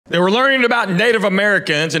They were learning about Native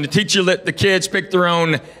Americans, and the teacher let the kids pick their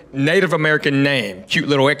own Native American name. Cute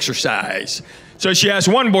little exercise. So she asked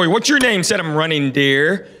one boy, what's your name? Said, I'm Running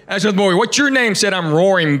Deer. Asked another boy, what's your name? Said, I'm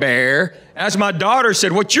Roaring Bear. Asked my daughter,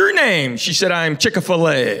 said, what's your name? She said, I'm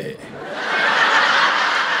Chick-fil-A.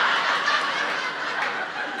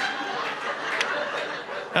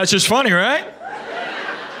 That's just funny, right?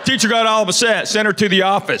 Teacher got all upset, sent her to the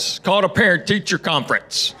office, called a parent-teacher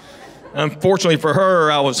conference. Unfortunately for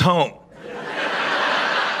her, I was home.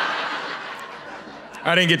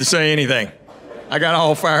 I didn't get to say anything. I got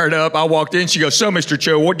all fired up. I walked in. She goes, so, Mr.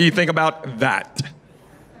 Cho, what do you think about that?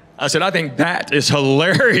 I said, I think that is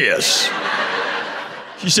hilarious.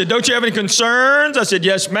 She said, don't you have any concerns? I said,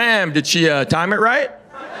 yes, ma'am. Did she time it right?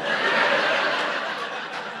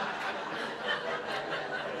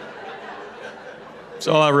 That's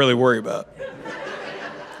all I really worry about.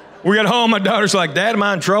 We got home, my daughter's like, Dad, am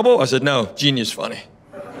I in trouble? I said, no, genius funny.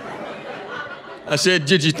 I said,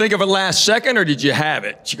 did you think of it last second or did you have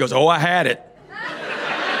it? She goes, oh, I had it.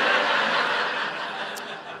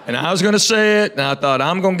 And I was gonna say it, and I thought,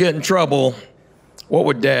 I'm gonna get in trouble. What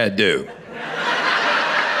would Dad do?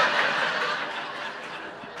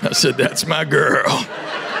 I said, that's my girl.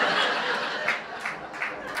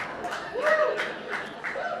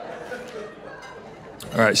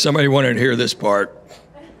 All right, somebody wanted to hear this part.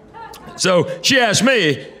 So she asked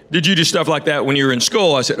me, did you do stuff like that when you were in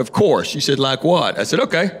school? I said, of course. She said, like what? I said,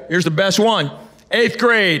 okay, here's the best one. 8th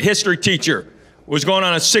grade history teacher was going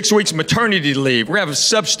on a 6 weeks maternity leave. We're having a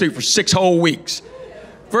substitute for 6 whole weeks.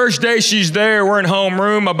 First day she's there, we're in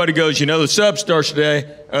homeroom. My buddy goes, you know, the sub starts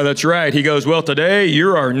today. Oh, that's right. He goes, well, today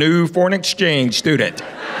you're our new foreign exchange student.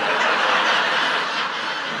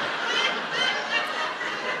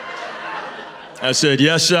 I said,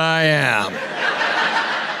 yes, I am.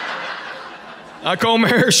 I comb my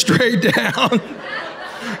hair straight down.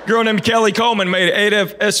 Girl named Kelly Coleman made an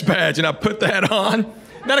 8FS badge, and I put that on.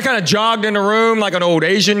 Then I kind of jogged in the room like an old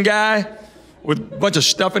Asian guy with a bunch of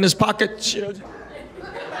stuff in his pockets.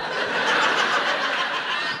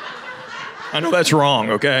 I know that's wrong,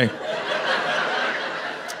 okay?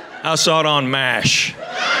 I saw it on MASH.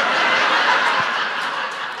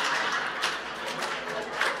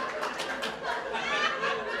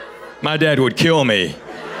 My dad would kill me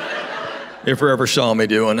if he ever saw me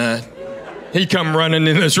doing that. He'd come running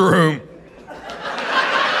in this room.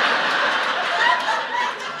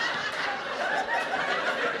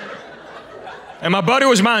 And my buddy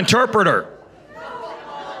was my interpreter.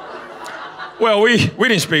 Well, we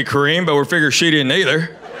didn't speak Korean, but we figured she didn't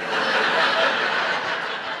either.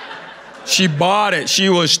 She bought it. She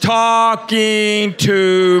was talking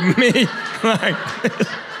to me like this.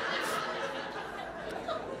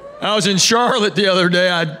 I was in Charlotte the other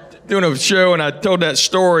day, doing a show, and I told that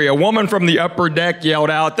story. A woman from the upper deck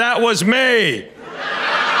yelled out, that was me.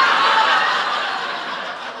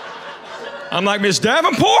 I'm like, Miss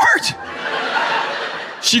Davenport?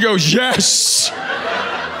 She goes, yes.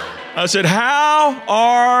 I said, how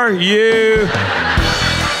are you?